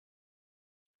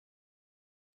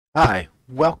Hi,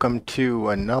 welcome to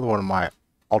another one of my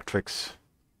Alteryx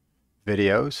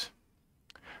videos.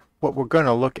 What we're going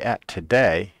to look at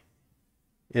today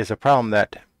is a problem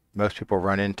that most people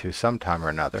run into sometime or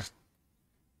another,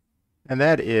 and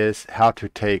that is how to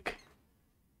take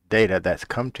data that's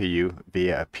come to you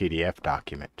via a PDF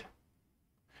document.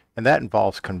 And that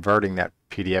involves converting that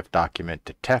PDF document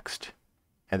to text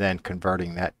and then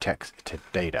converting that text to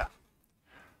data.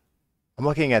 I'm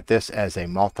looking at this as a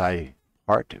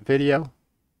multi-part video.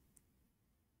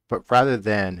 But rather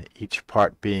than each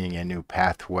part being a new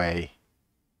pathway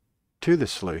to the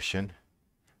solution,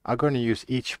 I'm going to use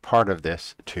each part of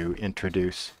this to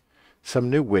introduce some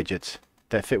new widgets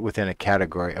that fit within a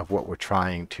category of what we're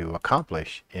trying to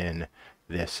accomplish in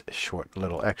this short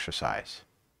little exercise.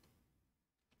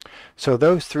 So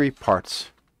those three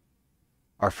parts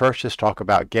are first just talk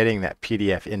about getting that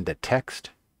PDF into text.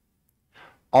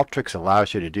 Alteryx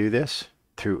allows you to do this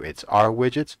through its R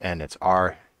widgets and its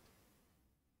R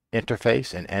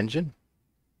interface and engine.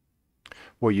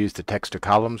 We'll use the text to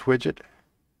columns widget.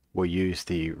 We'll use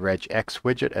the RegEx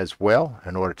widget as well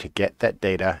in order to get that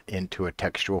data into a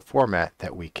textual format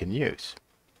that we can use.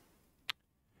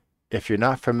 If you're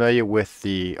not familiar with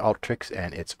the Alteryx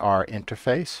and its R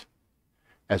interface,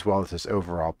 as well as this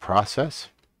overall process,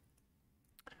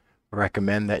 I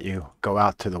recommend that you go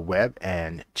out to the web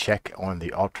and check on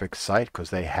the Alteryx site because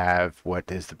they have what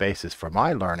is the basis for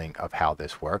my learning of how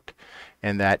this worked,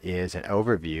 and that is an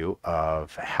overview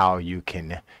of how you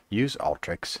can use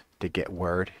Alteryx to get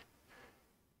Word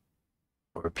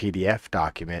or a PDF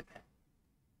document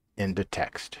into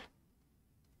text.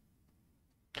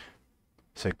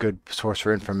 It's a good source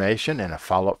for information and a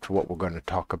follow-up to what we're going to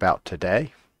talk about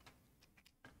today.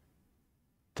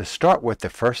 To start with, the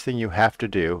first thing you have to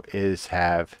do is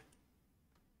have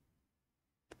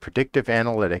predictive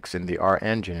analytics in the R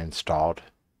engine installed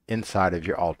inside of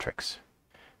your Alteryx.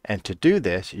 And to do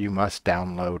this, you must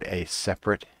download a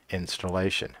separate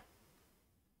installation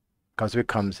because it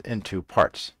comes in two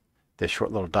parts. This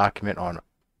short little document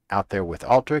out there with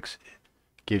Alteryx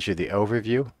gives you the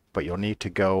overview, but you'll need to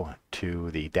go to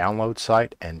the download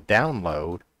site and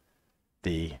download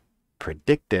the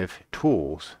Predictive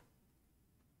Tools,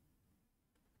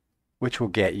 which will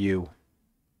get you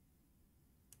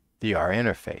the R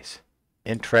interface.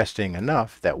 Interesting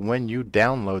enough that when you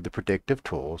download the Predictive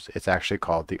Tools, it's actually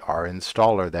called the R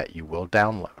installer that you will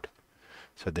download.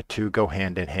 So the two go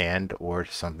hand in hand, or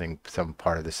some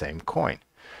part of the same coin.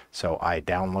 So I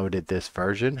downloaded this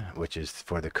version, which is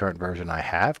for the current version I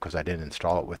have, because I didn't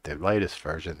install it with the latest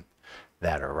version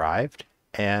that arrived,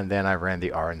 and then I ran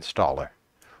the R installer.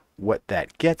 What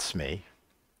that gets me,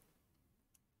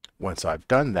 once I've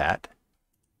done that,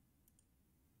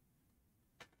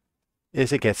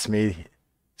 is it gets me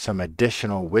some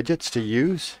additional widgets to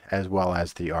use as well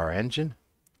as the R engine.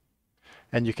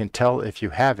 And you can tell if you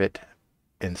have it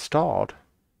installed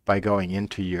by going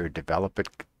into your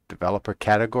developer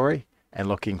category and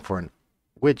looking for a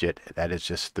widget that is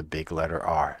just the big letter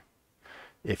R.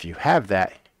 If you have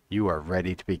that, you are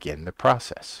ready to begin the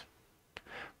process.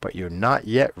 But you're not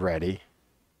yet ready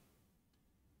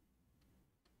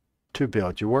to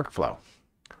build your workflow.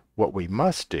 What we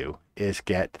must do is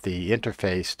get the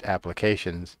interfaced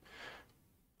applications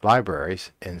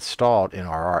libraries installed in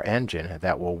our R engine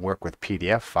that will work with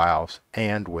PDF files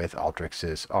and with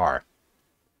Alteryx's R.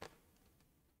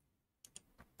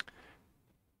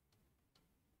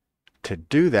 To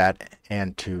do that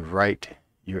and to write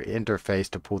your interface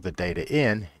to pull the data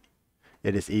in,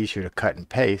 it is easier to cut and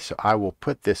paste, so I will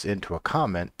put this into a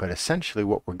comment, but essentially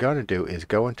what we're going to do is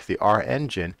go into the R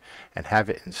engine and have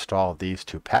it install these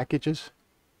two packages.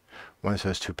 Once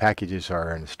those two packages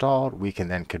are installed, we can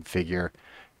then configure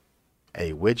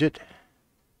a widget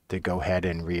to go ahead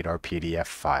and read our PDF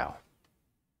file.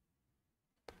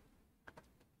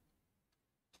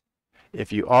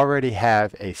 If you already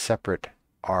have a separate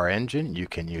R engine, you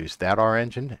can use that R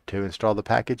engine to install the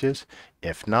packages.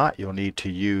 If not, you'll need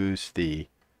to use the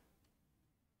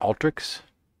Alteryx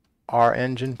R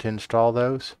engine to install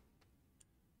those.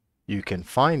 You can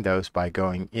find those by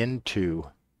going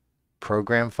into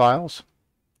Program Files,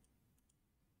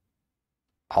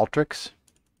 Alteryx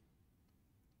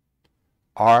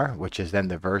R, which is then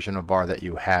the version of R that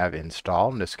you have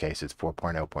installed. In this case, it's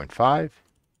 4.0.5.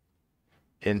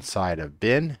 Inside of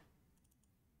bin,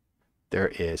 there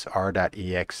is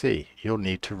r.exe. You'll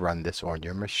need to run this on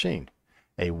your machine.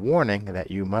 A warning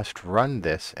that you must run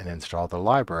this and install the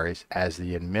libraries as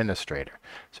the administrator.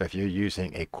 So if you're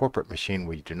using a corporate machine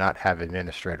where you do not have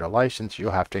administrator license,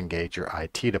 you'll have to engage your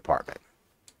IT department.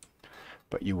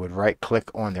 But you would right click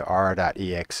on the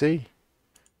r.exe,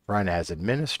 run as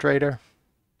administrator,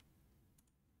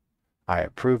 I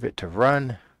approve it to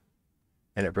run,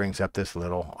 and it brings up this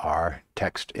little R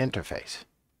text interface.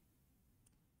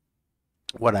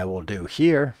 What I will do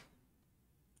here,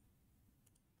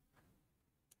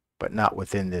 but not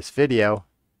within this video,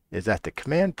 is at the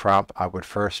command prompt I would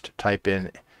first type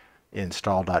in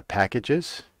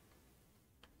install.packages,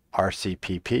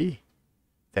 rcpp,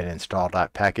 then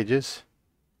install.packages,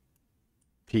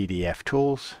 PDF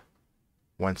tools.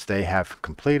 Once they have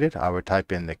completed, I would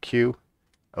type in the Q,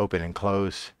 open and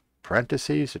close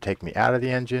parentheses to take me out of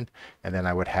the engine, and then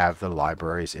I would have the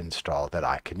libraries installed that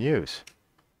I can use.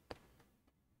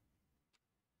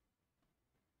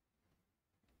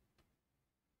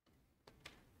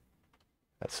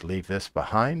 Let's leave this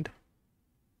behind.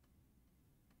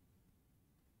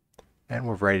 And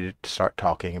we're ready to start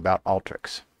talking about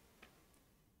Alteryx.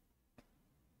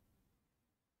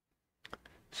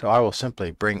 So I will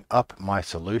simply bring up my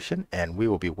solution, and we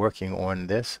will be working on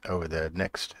this over the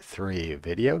next 3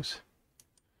 videos.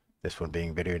 This one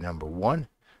being video number 1.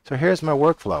 So here's my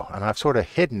workflow, and I've sort of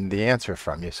hidden the answer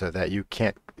from you so that you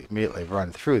can't immediately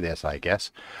run through this, I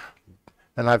guess.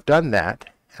 And I've done that,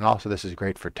 and also this is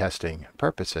great for testing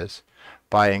purposes,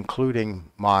 by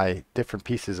including my different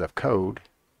pieces of code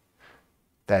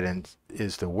that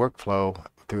is the workflow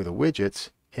through the widgets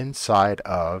inside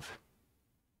of,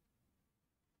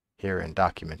 here in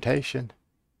documentation,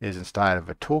 is inside of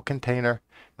a tool container,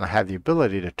 and I have the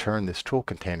ability to turn this tool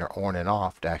container on and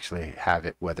off to actually have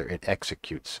it whether it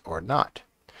executes or not.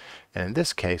 And in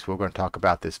this case, what we're going to talk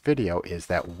about this video is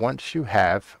that once you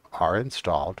have R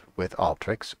installed with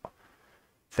Alteryx,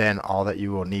 then all that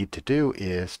you will need to do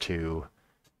is to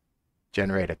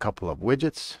generate a couple of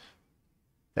widgets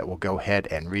that will go ahead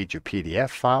and read your PDF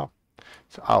file.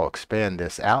 So I'll expand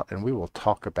this out and we will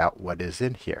talk about what is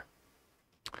in here.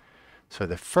 So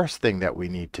the first thing that we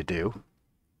need to do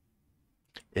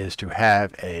is to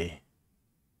have a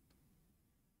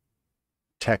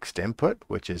text input,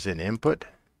 which is in input,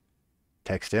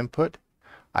 text input.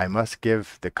 I must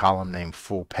give the column name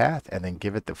full path and then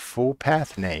give it the full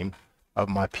path name of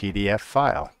my PDF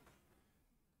file.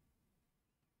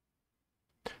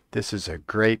 This is a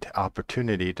great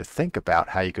opportunity to think about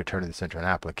how you could turn this into an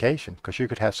application, because you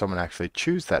could have someone actually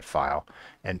choose that file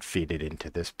and feed it into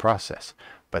this process.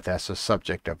 But that's the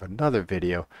subject of another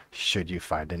video should you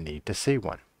find a need to see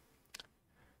one.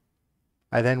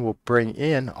 I then will bring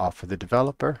in off of the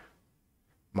developer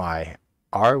my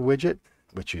R widget,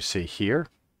 which you see here,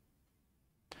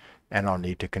 and I'll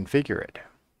need to configure it.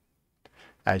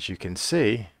 As you can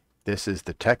see, this is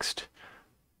the text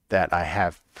that I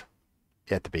have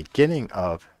at the beginning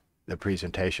of the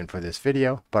presentation for this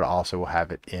video, but also will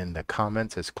have it in the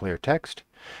comments as clear text.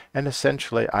 And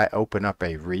essentially I open up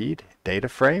a read data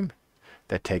frame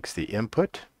that takes the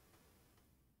input,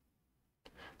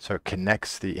 so it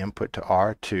connects the input to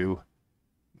R to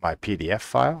my PDF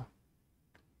file.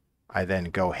 I then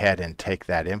go ahead and take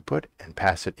that input and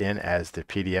pass it in as the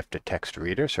PDF to text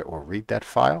reader, so it will read that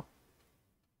file.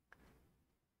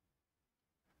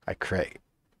 I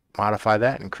modify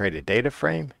that and create a data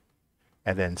frame,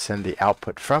 and then send the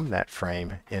output from that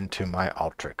frame into my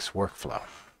Alteryx workflow.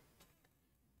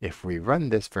 If we run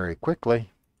this very quickly,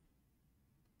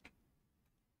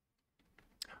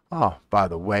 oh, by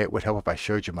the way, it would help if I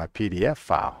showed you my PDF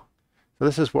file. So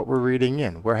this is what we're reading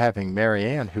in. We're having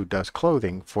Marianne, who does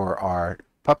clothing for our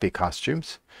puppy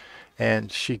costumes, and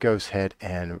she goes ahead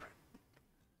and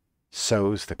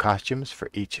sews the costumes for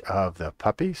each of the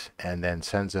puppies and then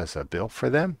sends us a bill for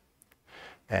them.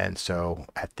 And so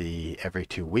at every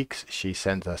 2 weeks she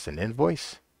sends us an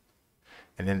invoice,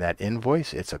 and in that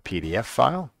invoice it's a PDF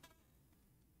file.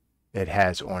 It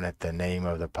has on it the name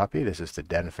of the puppy. This is the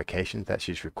identification that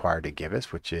she's required to give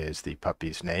us, which is the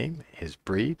puppy's name, his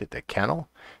breed, the kennel,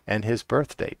 and his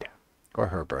birth date, or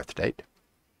her birth date.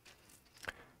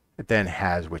 It then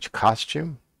has which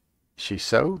costume she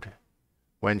sewed,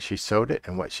 when she sewed it,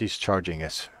 and what she's charging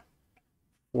us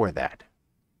for that.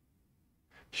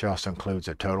 She also includes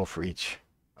a total for each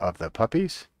of the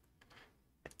puppies.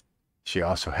 She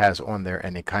also has on there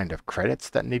any kind of credits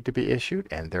that need to be issued,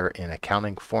 and they're in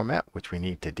accounting format, which we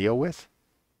need to deal with.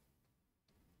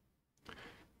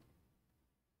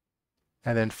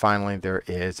 And then finally there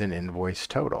is an invoice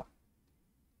total.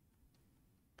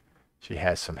 She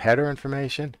has some header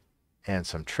information and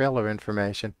some trailer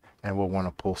information, and we'll want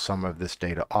to pull some of this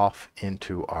data off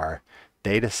into our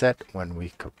data set when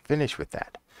we finish with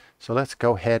that. So let's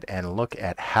go ahead and look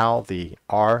at how the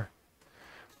R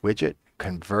widget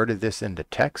converted this into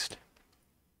text.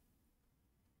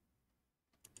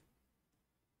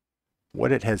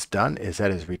 What it has done is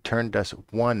that it has returned us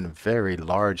one very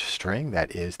large string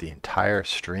that is the entire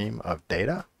stream of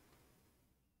data.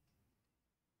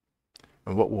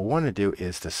 And what we'll want to do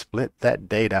is to split that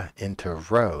data into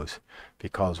rows,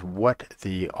 because what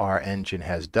the R engine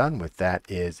has done with that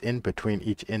is in between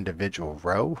each individual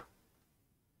row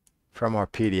from our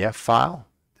PDF file,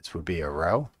 this would be a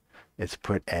row, it's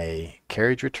put a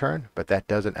carriage return, but that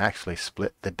doesn't actually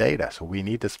split the data. So we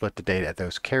need to split the data at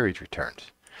those carriage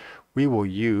returns. We will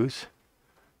use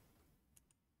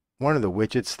one of the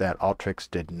widgets that Alteryx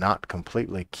did not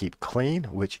completely keep clean,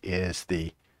 which is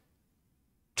the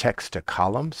text to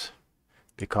columns,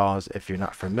 because if you're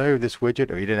not familiar with this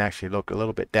widget, or you didn't actually look a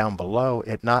little bit down below,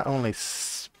 it not only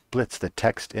splits the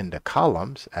text into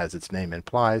columns, as its name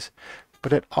implies,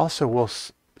 but it also will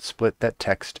split that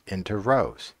text into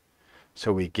rows.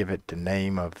 So we give it the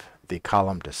name of the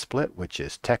column to split, which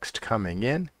is text coming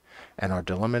in, and our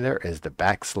delimiter is the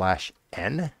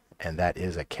 \n, and that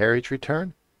is a carriage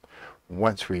return.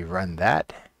 Once we run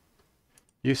that,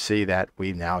 you see that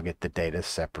we now get the data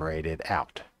separated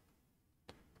out.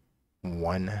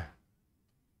 One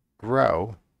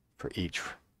row for each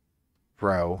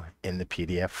row in the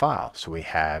PDF file. So we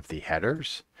have the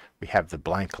headers, we have the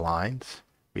blank lines,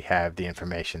 we have the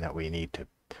information that we need to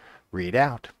read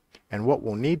out. And what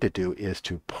we'll need to do is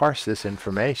to parse this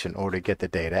information in order to get the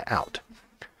data out.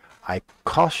 I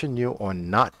caution you on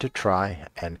not to try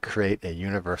and create a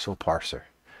universal parser.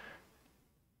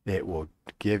 It will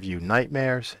give you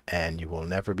nightmares and you will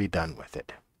never be done with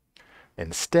it.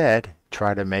 Instead,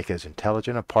 try to make as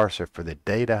intelligent a parser for the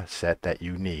data set that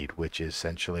you need, which is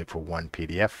essentially for one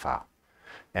PDF file.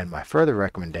 And my further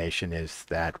recommendation is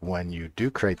that when you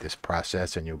do create this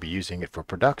process and you'll be using it for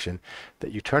production,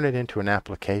 that you turn it into an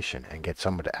application and get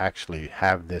someone to actually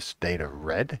have this data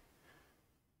read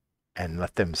and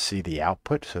let them see the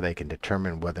output so they can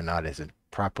determine whether or not it's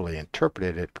properly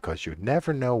interpreted it, because you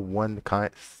never know one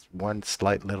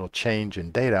slight little change in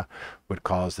data would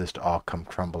cause this to all come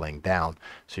crumbling down.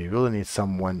 So you really need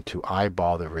someone to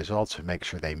eyeball the results and make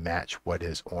sure they match what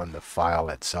is on the file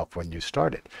itself when you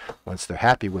start it. Once they're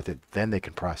happy with it, then they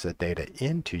can process data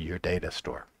into your data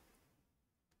store.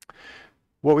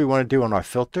 What we want to do on our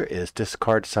filter is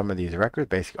discard some of these records,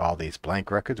 basically all these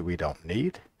blank records we don't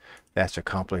need. That's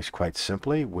accomplished quite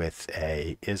simply with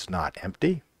a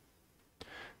isNotEmpty.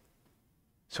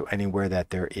 So anywhere that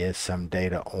there is some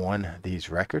data on these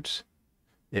records,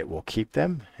 it will keep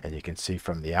them. And you can see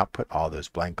from the output, all those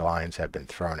blank lines have been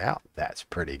thrown out. That's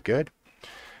pretty good.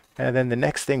 And then the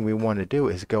next thing we want to do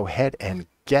is go ahead and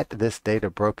get this data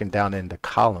broken down into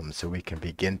columns so we can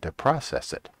begin to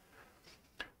process it.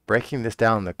 Breaking this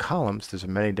down into columns, there's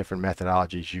many different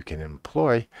methodologies you can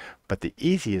employ, but the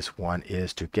easiest one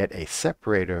is to get a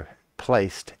separator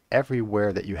placed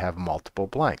everywhere that you have multiple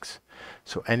blanks.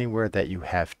 So anywhere that you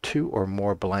have 2 or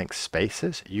more blank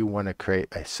spaces, you want to create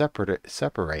a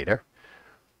separator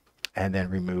and then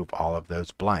remove all of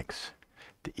those blanks.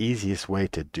 The easiest way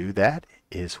to do that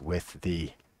is with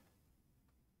the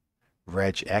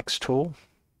RegEx tool,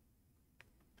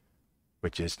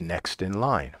 which is next in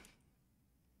line.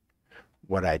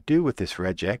 What I do with this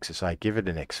RegEx is I give it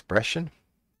an expression,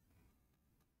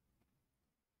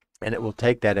 and it will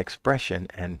take that expression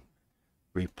and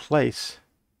replace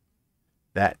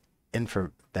that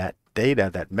data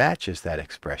that matches that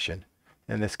expression.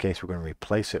 In this case, we're going to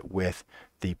replace it with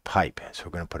the pipe. So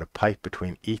we're going to put a pipe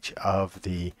between each of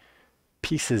the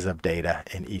pieces of data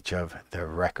in each of the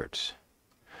records.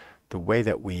 The way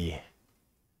that we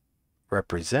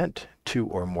represent 2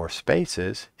 or more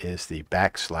spaces is the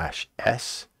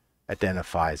 \s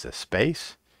identifies a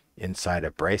space. Inside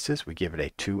of braces, we give it a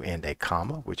 2 and a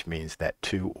comma, which means that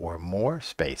 2 or more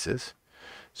spaces.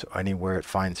 So anywhere it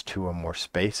finds 2 or more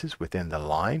spaces within the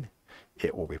line,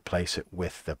 it will replace it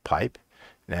with the pipe.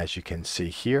 And as you can see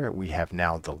here, we have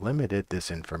now delimited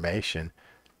this information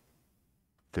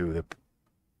through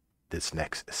this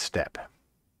next step.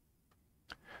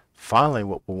 Finally,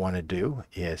 what we'll want to do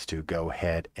is to go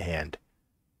ahead and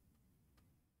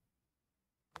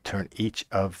turn each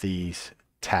of these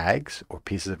tags or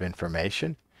pieces of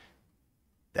information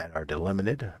that are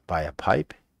delimited by a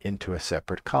pipe into a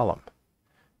separate column.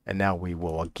 And now we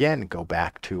will again go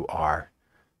back to our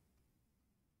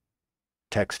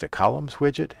text to columns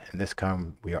widget, and this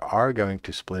time we are going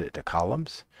to split it to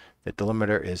columns. The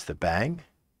delimiter is the bang.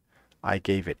 I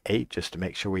gave it 8 just to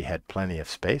make sure we had plenty of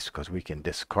space, because we can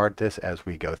discard this as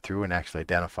we go through and actually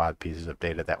identify the pieces of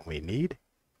data that we need.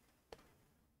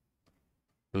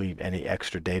 Leave any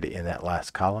extra data in that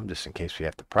last column just in case we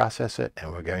have to process it,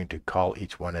 and we're going to call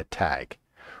each one a tag.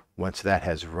 Once that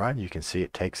has run, you can see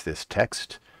it takes this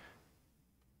text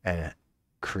and it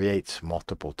creates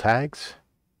multiple tags.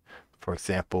 For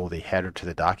example, the header to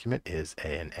the document is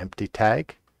an empty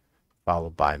tag,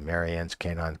 followed by Marianne's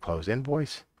Canine Clothes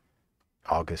invoice,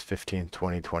 August 15,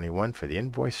 2021 for the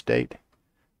invoice date.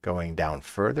 Going down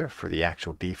further for the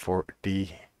actual details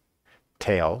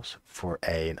for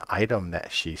an item that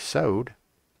she sewed,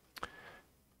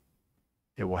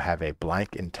 it will have a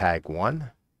blank in tag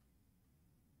 1,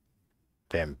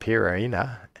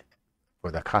 Vampirina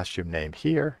for the costume name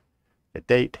here, the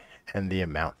date, and the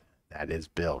amount that is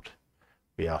billed.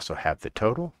 We also have the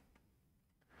total,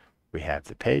 we have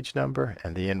the page number,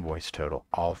 and the invoice total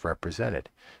all represented.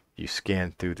 If you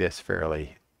scan through this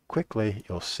fairly quickly,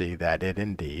 you'll see that it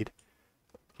indeed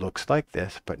looks like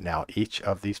this, but now each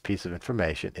of these pieces of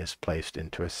information is placed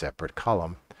into a separate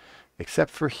column,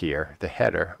 except for here, the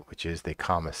header, which is the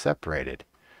comma separated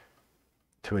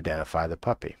to identify the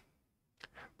puppy.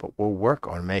 But we'll work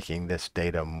on making this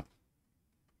data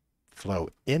flow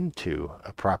into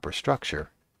a proper structure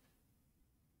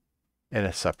in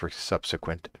a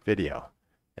subsequent video.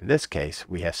 In this case,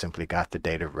 we have simply got the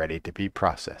data ready to be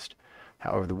processed.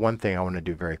 However, the one thing I want to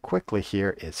do very quickly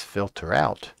here is filter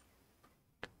out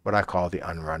what I call the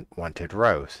unwanted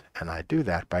rows. And I do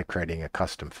that by creating a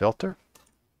custom filter.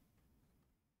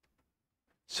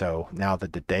 So now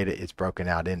that the data is broken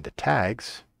out into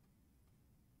tags,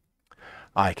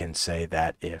 I can say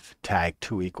that if tag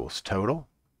 2 equals total,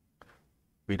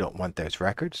 we don't want those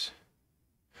records.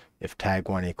 If tag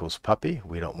 1 equals puppy,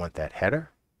 we don't want that header.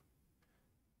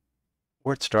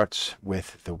 Or it starts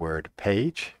with the word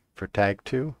page for tag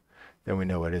 2, then we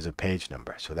know it is a page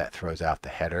number. So that throws out the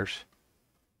headers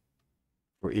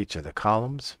for each of the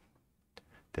columns,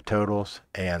 the totals,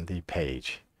 and the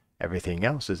page. Everything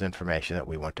else is information that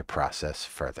we want to process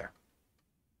further.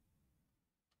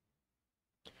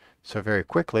 So very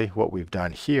quickly, what we've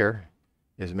done here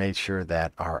is made sure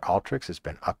that our Alteryx has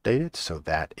been updated so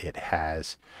that it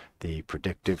has the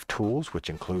predictive tools,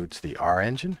 which includes the R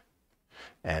engine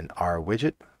and R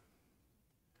widget.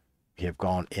 We have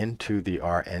gone into the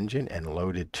R engine and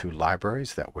loaded 2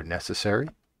 libraries that were necessary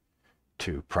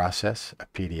to process a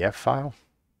PDF file.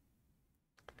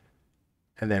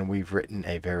 And then we've written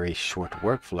a very short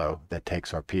workflow that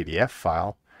takes our PDF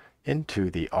file into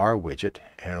the R widget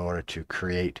in order to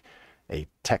create a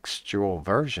textual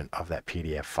version of that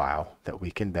PDF file that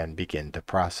we can then begin to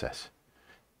process.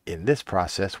 In this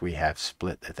process, we have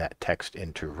split that text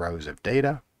into rows of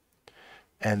data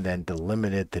and then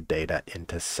delimited the data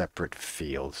into separate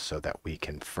fields so that we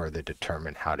can further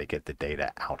determine how to get the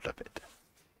data out of it.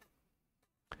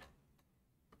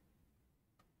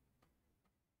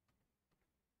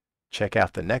 Check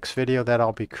out the next video that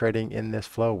I'll be creating in this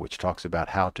flow, which talks about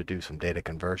how to do some data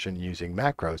conversion using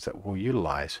macros that we'll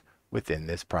utilize within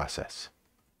this process.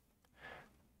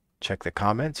 Check the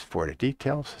comments for the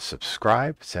details.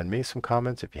 Subscribe. Send me some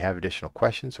comments if you have additional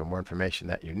questions or more information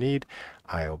that you need.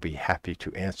 I'll be happy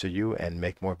to answer you and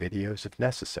make more videos if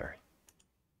necessary.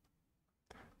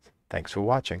 Thanks for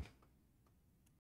watching.